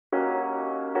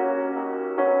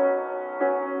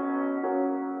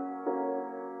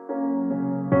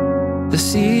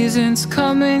seasons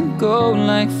come and go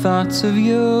like thoughts of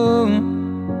you.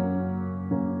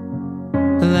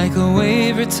 Like a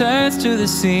wave returns to the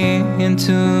sea,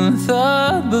 into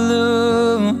the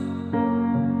blue.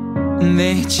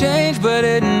 They change but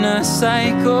in a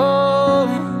cycle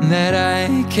that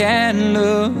I can't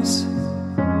lose.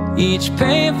 Each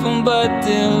painful but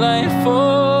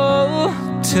delightful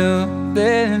to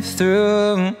live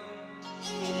through.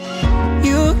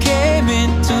 You came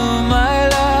into my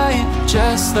life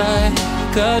just like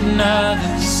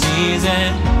another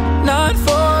season. Not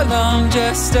for long,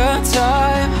 just a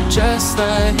time, just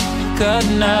like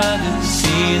another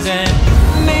season.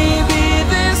 Maybe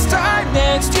this time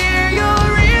next year you'll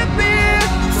reappear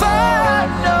for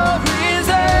no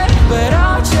reason, but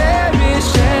I'll cherish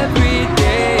every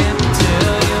day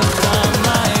until you come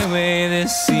my way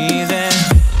this season.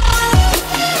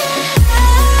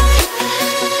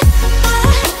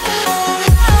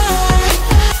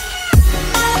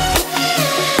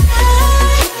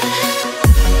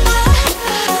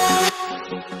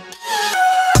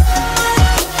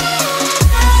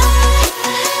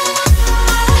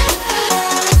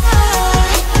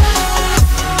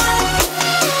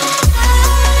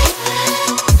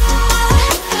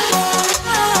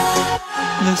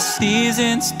 The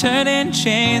seasons turn and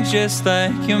change just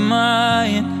like your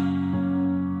mind.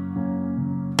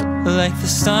 Like the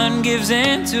sun gives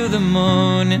into the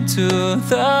moon, into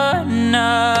the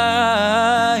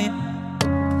night.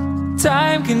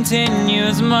 Time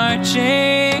continues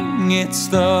marching, it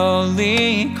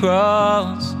slowly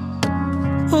crawls.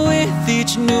 With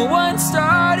each new one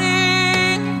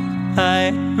starting,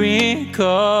 I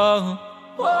recall.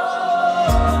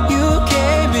 You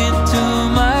came into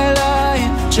my life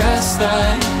just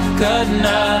like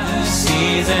another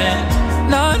season.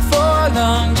 Not for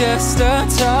long, just a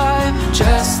time,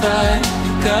 just like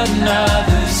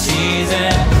another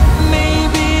season.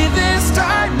 Maybe this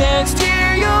time next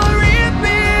year you'll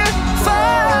reappear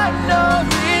for no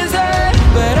reason,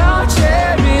 but I'll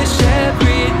cherish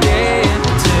every day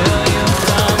until you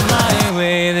come my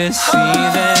way this season.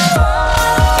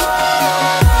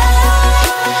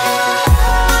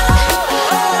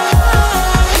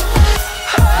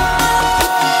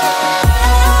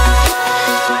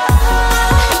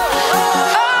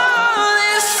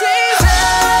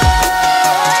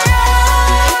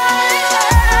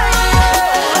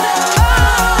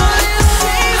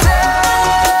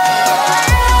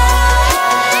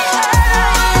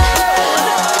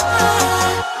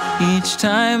 Each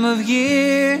time of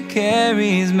year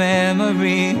carries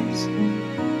memories,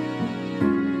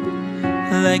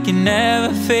 like a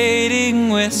never fading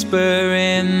whisper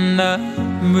in the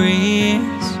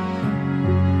breeze.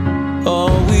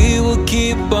 Oh, we will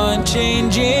keep on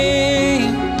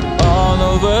changing all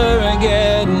over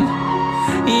again.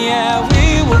 Yeah,